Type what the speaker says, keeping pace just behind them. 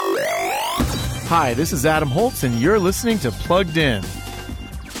Hi, this is Adam Holtz, and you're listening to Plugged In.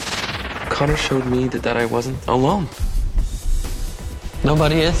 Connor showed me that I wasn't alone.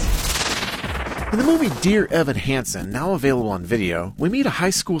 Nobody is. In the movie Dear Evan Hansen, now available on video, we meet a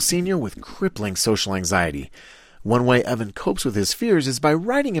high school senior with crippling social anxiety. One way Evan copes with his fears is by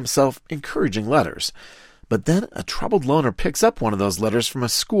writing himself encouraging letters. But then a troubled loner picks up one of those letters from a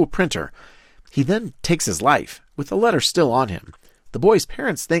school printer. He then takes his life, with the letter still on him. The boy's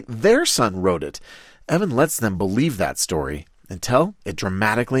parents think their son wrote it. Evan lets them believe that story until it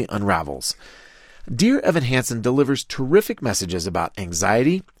dramatically unravels. Dear Evan Hansen delivers terrific messages about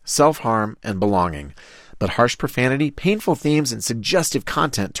anxiety, self-harm, and belonging. But harsh profanity, painful themes, and suggestive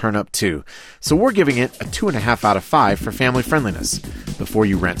content turn up too. So we're giving it a 2.5 out of 5 for family friendliness. Before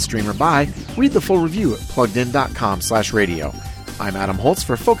you rent, stream, or buy, read the full review at pluggedin.com/radio. I'm Adam Holtz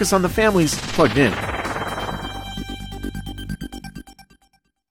for Focus on the Family's Plugged In.